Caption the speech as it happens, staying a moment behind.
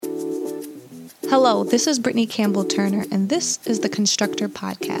Hello, this is Brittany Campbell Turner, and this is the Constructor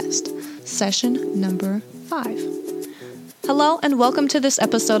Podcast, session number 5. Hello, and welcome to this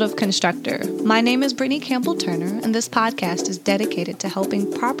episode of Constructor. My name is Brittany Campbell Turner, and this podcast is dedicated to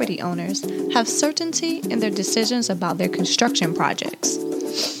helping property owners have certainty in their decisions about their construction projects.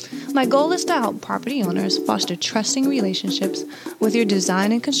 My goal is to help property owners foster trusting relationships with your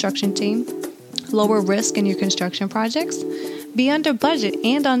design and construction team, lower risk in your construction projects, be under budget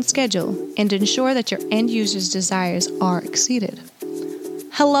and on schedule, and ensure that your end users' desires are exceeded.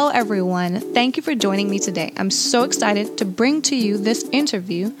 Hello, everyone. Thank you for joining me today. I'm so excited to bring to you this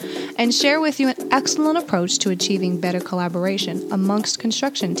interview and share with you an excellent approach to achieving better collaboration amongst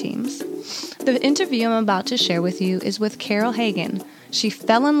construction teams. The interview I'm about to share with you is with Carol Hagen. She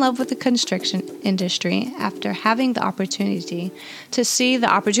fell in love with the construction industry after having the opportunity to see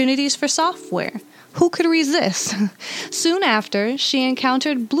the opportunities for software. Who could resist? Soon after, she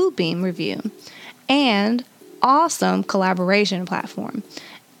encountered Bluebeam Review, an awesome collaboration platform,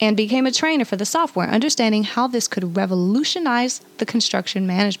 and became a trainer for the software, understanding how this could revolutionize the construction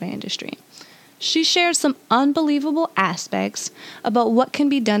management industry. She shared some unbelievable aspects about what can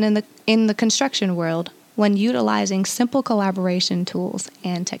be done in the construction world when utilizing simple collaboration tools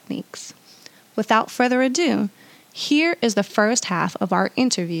and techniques. Without further ado, here is the first half of our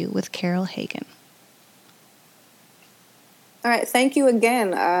interview with Carol Hagen. All right, thank you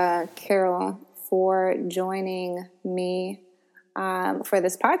again, Carol, for joining me for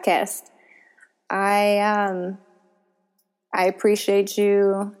this podcast. I appreciate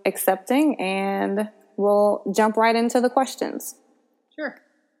you accepting, and we'll jump right into the questions. Sure.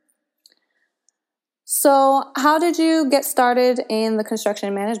 So, how did you get started in the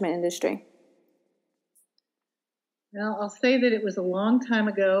construction management industry? Well, I'll say that it was a long time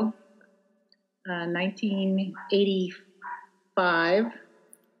ago, 1985.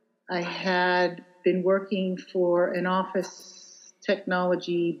 I had been working for an office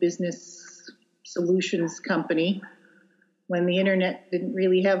technology business solutions company when the internet didn't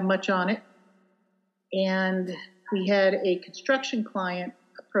really have much on it. And we had a construction client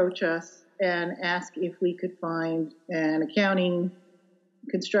approach us and ask if we could find an accounting,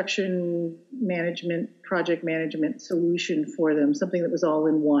 construction management, project management solution for them, something that was all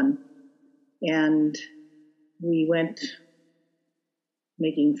in one. And we went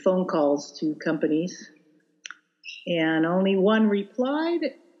making phone calls to companies, and only one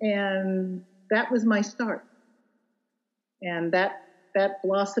replied, and that was my start. And that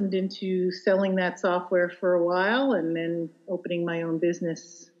blossomed into selling that software for a while, and then opening my own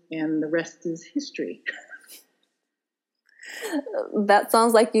business, and the rest is history. That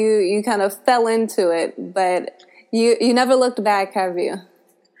sounds like you kind of fell into it, but you never looked back, have you?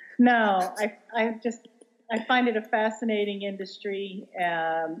 No, I find it a fascinating industry.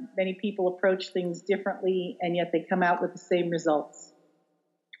 Many people approach things differently, and yet they come out with the same results.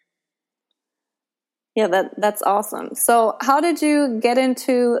 Yeah, that's awesome. So how did you get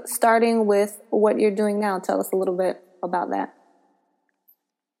into starting with what you're doing now? Tell us a little bit about that.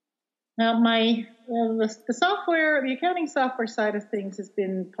 Now, the software, the accounting software side of things has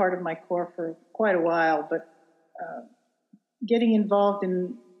been part of my core for quite a while, but getting involved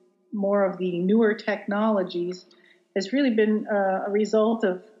in more of the newer technologies has really been a result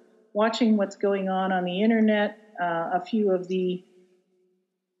of watching what's going on the internet. A few of the,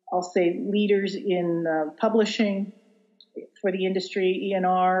 I'll say, leaders in publishing for the industry,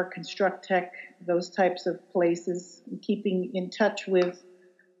 ENR, Construct Tech, those types of places, and keeping in touch with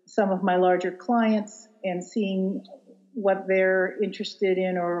some of my larger clients and seeing what they're interested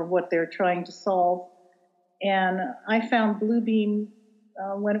in or what they're trying to solve. And I found Bluebeam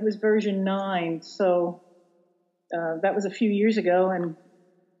when it was version 9, so that was a few years ago, and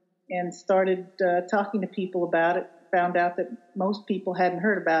started talking to people about it. Found out that most people hadn't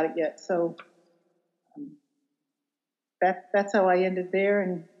heard about it yet, so that's how I ended there.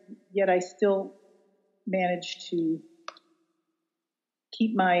 And yet I still managed to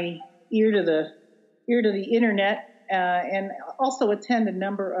keep my ear to the internet, and also attend a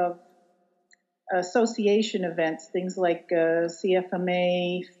number of association events, things like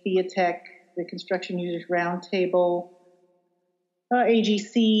CFMA, FIATech, the Construction Users Roundtable,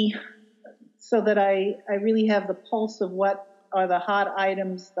 AGC, so that I really have the pulse of what are the hot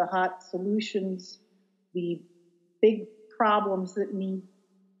items, the hot solutions, the big problems that need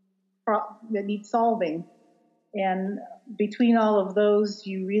solving. And between all of those,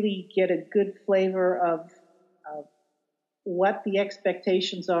 you really get a good flavor of what the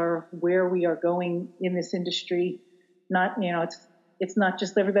expectations are, where we are going in this industry. It's not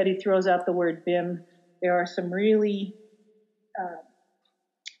just everybody throws out the word BIM. There are some really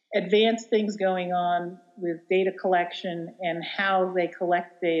advanced things going on with data collection and how they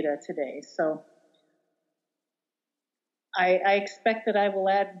collect data today. So I expect that I will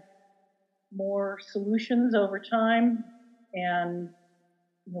add more solutions over time, and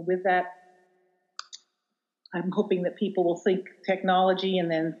with that, I'm hoping that people will think technology and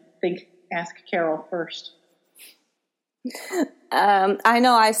then think Ask Carol first. I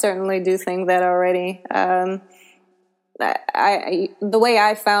know I certainly do think that already. The way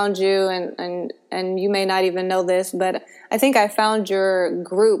I found you, and you may not even know this, but I think I found your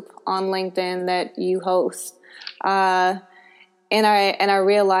group on LinkedIn that you host, and I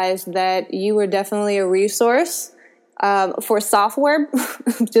realized that you were definitely a resource for software,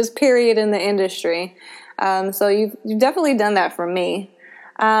 just period in the industry. So you've definitely done that for me,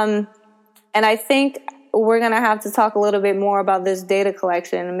 and I think we're gonna have to talk a little bit more about this data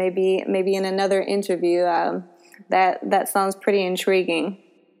collection, maybe in another interview. That sounds pretty intriguing.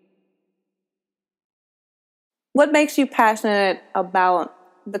 What makes you passionate about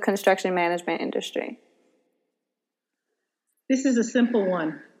the construction management industry? This is a simple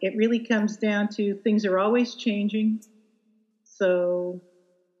one. It really comes down to things are always changing. So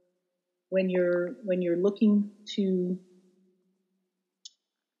when you're looking to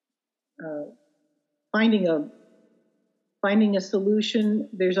finding a solution,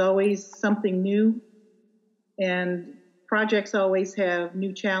 there's always something new. And projects always have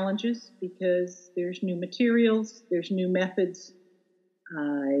new challenges because there's new materials, there's new methods.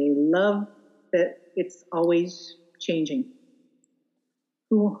 I love that it's always changing.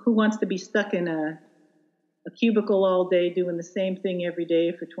 Who wants to be stuck in a cubicle all day doing the same thing every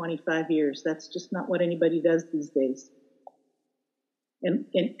day for 25 years? That's just not what anybody does these days.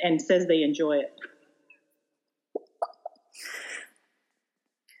 And says they enjoy it.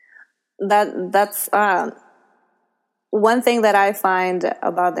 That's one thing that I find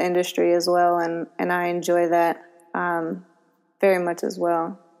about the industry as well, and I enjoy that very much as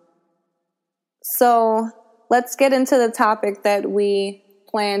well. So let's get into the topic that we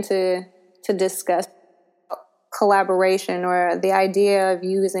plan to discuss, collaboration, or the idea of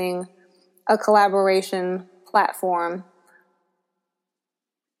using a collaboration platform.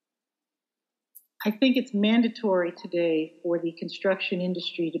 I think it's mandatory today for the construction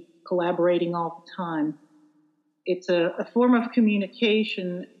industry to collaborating all the time. It's a form of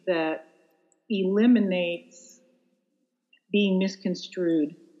communication that eliminates being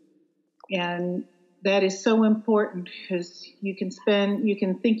misconstrued. And that is so important because you can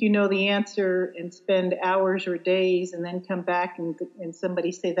think you know the answer and spend hours or days and then come back and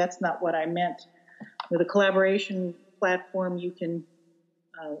somebody say, that's not what I meant. With a collaboration platform, you can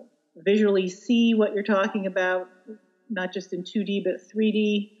visually see what you're talking about, not just in 2D, but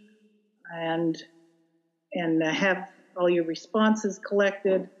 3D, and have all your responses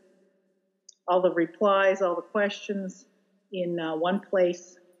collected, all the replies, all the questions in one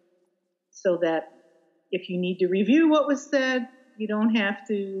place, so that if you need to review what was said, you don't have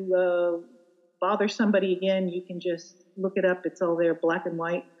to bother somebody again. You can just look it up. It's all there, black and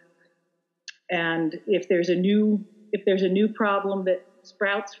white. And if there's a new problem that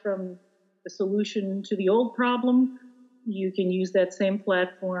sprouts from the solution to the old problem, you can use that same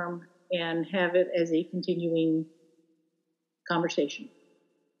platform and have it as a continuing conversation.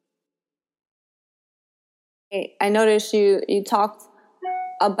 I noticed you talked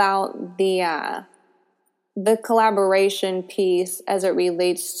about the collaboration piece as it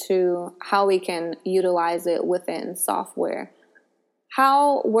relates to how we can utilize it within software.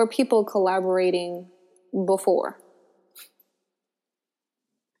 How were people collaborating before?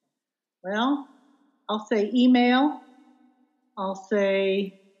 Well, I'll say email. I'll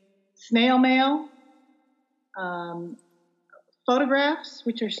say snail mail. Photographs,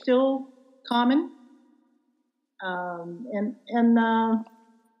 which are still common. And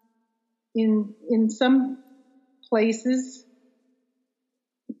in some places,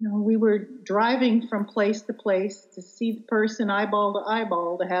 we were driving from place to place to see the person eyeball to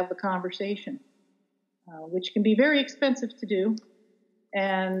eyeball to have the conversation, which can be very expensive to do.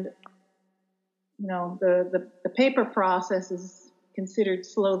 And the paper process is considered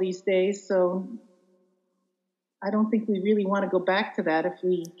slow these days, so I don't think we really want to go back to that if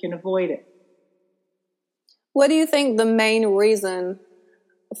we can avoid it. What do you think the main reason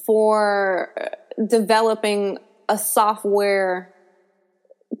for developing a software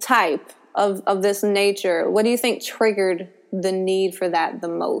type of this nature, what do you think triggered the need for that the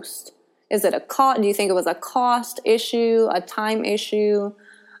most? Is it a cost? Do you think it was a cost issue, a time issue?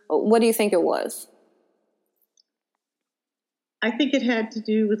 What do you think it was? I think it had to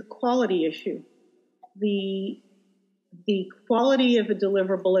do with a quality issue. The the quality of a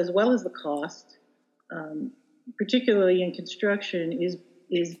deliverable as well as the cost, particularly in construction,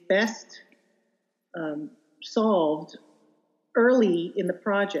 is best solved early in the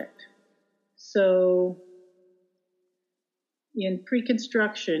project. So in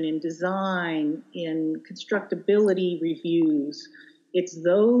pre-construction, in design, in constructability reviews, it's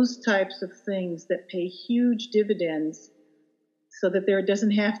those types of things that pay huge dividends so that there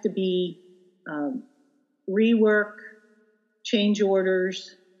doesn't have to be rework, change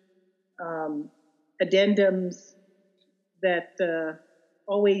orders, addendums that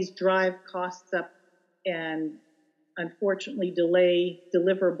always drive costs up and unfortunately delay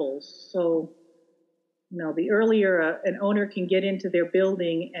deliverables. So, the earlier an owner can get into their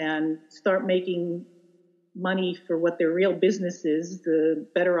building and start making money for what their real business is, the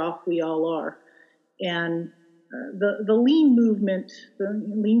better off we all are. And the lean movement, the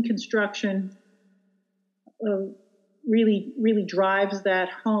lean construction, really drives that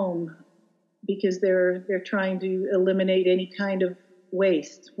home because they're trying to eliminate any kind of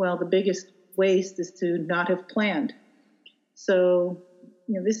waste. Well, the biggest waste is to not have planned. So,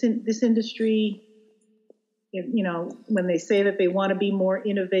 this industry, when they say that they want to be more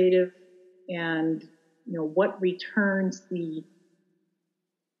innovative and, what returns the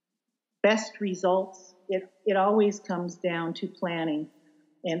best results, it always comes down to planning,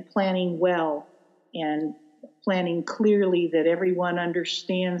 and planning well, and planning clearly that everyone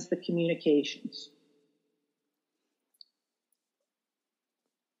understands the communications.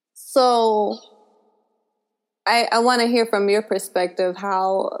 So I want to hear from your perspective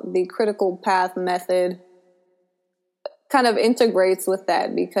how the critical path method kind of integrates with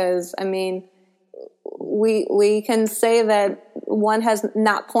that, because we can say that one has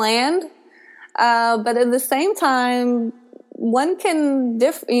not planned, but at the same time, one can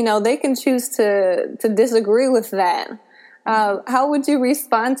they can choose to disagree with that. How would you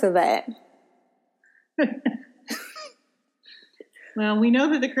respond to that? Well, we know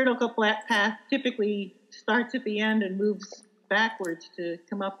that the critical path typically starts at the end and moves backwards to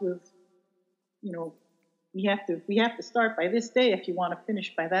come up with, we have to start by this day if you want to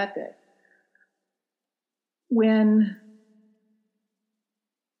finish by that day. When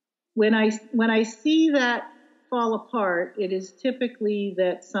I see that fall apart, it is typically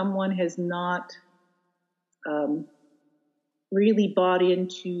that someone has not really bought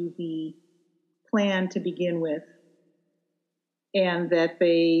into the plan to begin with, and that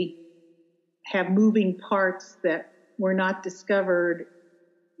they have moving parts that were not discovered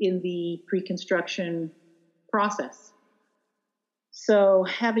in the pre-construction process. So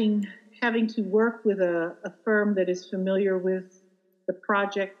having to work with a firm that is familiar with the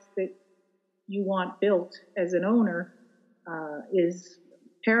project that you want built as an owner is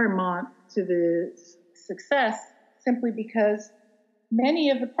paramount to the success, simply because many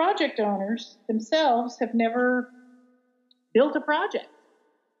of the project owners themselves have never built a project.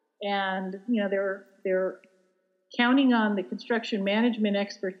 And, they're counting on the construction management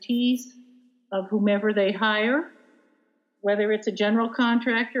expertise of whomever they hire, whether it's a general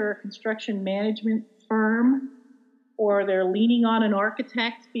contractor or a construction management firm, or they're leaning on an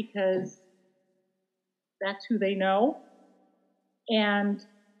architect because that's who they know. And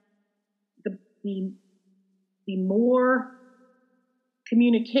the more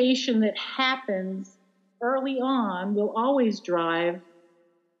communication that happens early on will always drive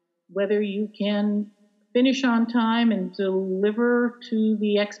whether you can finish on time and deliver to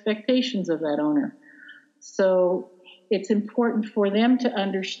the expectations of that owner. So it's important for them to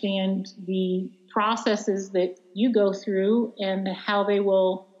understand the processes that you go through and how they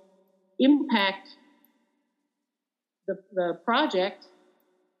will impact the project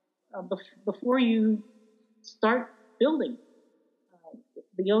before you start building.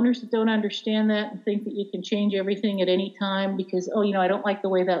 The owners that don't understand that and think that you can change everything at any time because, I don't like the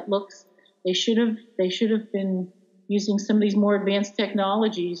way that looks, they should have been using some of these more advanced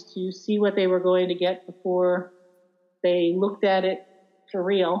technologies to see what they were going to get before they looked at it for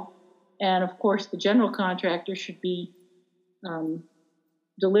real. And of course, the general contractor should be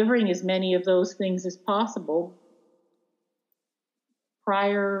delivering as many of those things as possible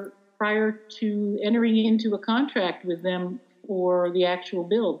prior to entering into a contract with them for the actual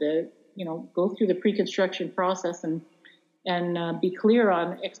build. Go through the pre-construction process and be clear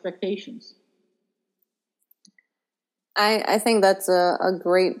on expectations. I think that's a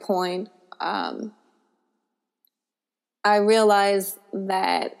great point. I realize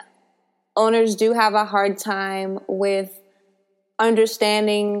that owners do have a hard time with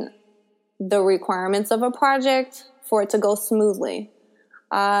understanding the requirements of a project for it to go smoothly.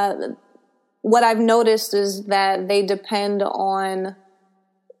 what I've noticed is that they depend on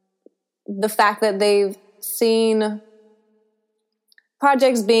the fact that they've seen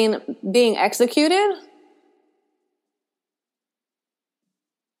projects being executed.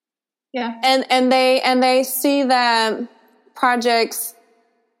 Yeah. And they see that projects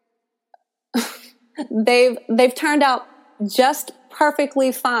they've turned out just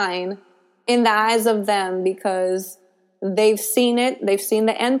perfectly fine in the eyes of them because they've seen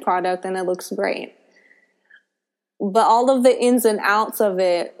the end product and it looks great. But all of the ins and outs of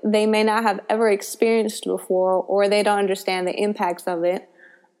it, they may not have ever experienced before, or they don't understand the impacts of it.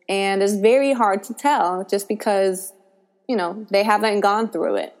 And it's very hard to tell just because, they haven't gone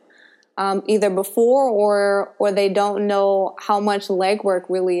through it. Either before or they don't know how much legwork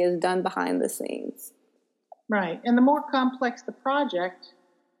really is done behind the scenes. Right. And the more complex the project,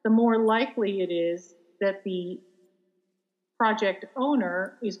 the more likely it is that the project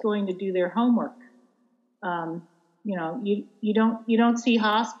owner is going to do their homework. You don't see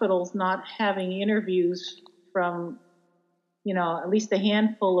hospitals not having interviews from, at least a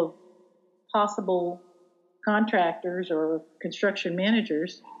handful of possible contractors or construction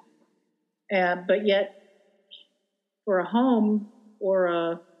managers. But yet, for a home or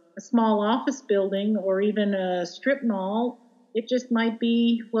a small office building or even a strip mall, it just might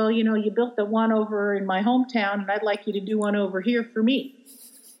be, well, you built the one over in my hometown, and I'd like you to do one over here for me.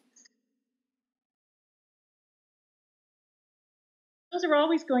 Those are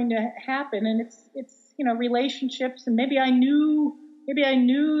always going to happen, and it's relationships, and maybe I knew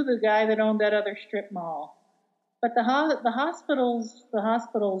the guy that owned that other strip mall. But the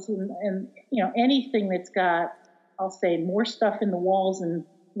hospitals, and anything that's got, I'll say, more stuff in the walls and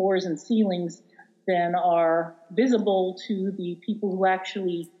floors and ceilings than are visible to the people who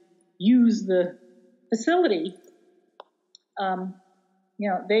actually use the facility.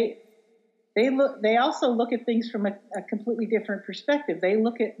 They also look at things from a completely different perspective. They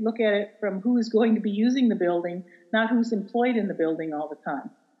look at it from who is going to be using the building, not who's employed in the building all the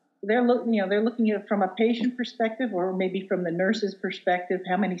time. They're looking at it from a patient perspective, or maybe from the nurse's perspective.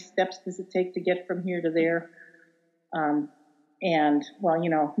 How many steps does it take to get from here to there? And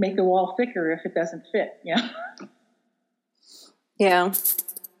make the wall thicker if it doesn't fit. Yeah. Yeah.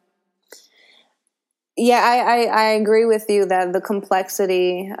 Yeah, I agree with you that the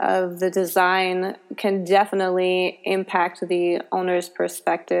complexity of the design can definitely impact the owner's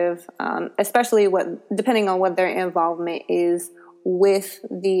perspective, especially depending on what their involvement is with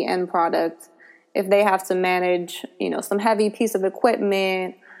the end product. If they have to manage, some heavy piece of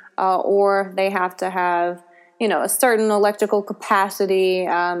equipment, or they have to have, a certain electrical capacity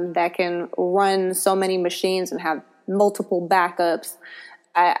that can run so many machines and have multiple backups,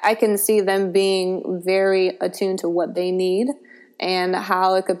 I can see them being very attuned to what they need and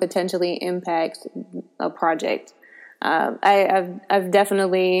how it could potentially impact a project. I've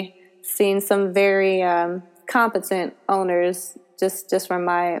definitely seen some very competent owners just from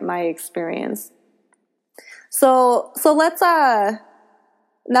my experience. So let's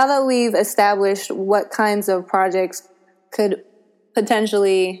now that we've established what kinds of projects could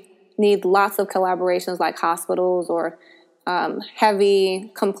potentially need lots of collaborations, like hospitals or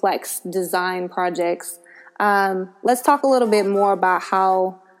heavy, complex design projects, let's talk a little bit more about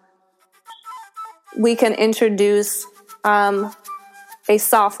how we can introduce a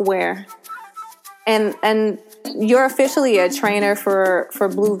software. And you're officially a trainer for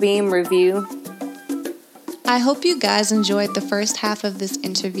Bluebeam Review. I hope you guys enjoyed the first half of this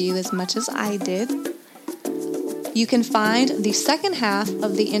interview as much as I did. You can find the second half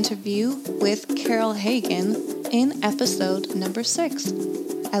of the interview with Carol Hagen in episode number 6.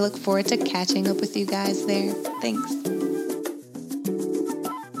 I look forward to catching up with you guys there. Thanks.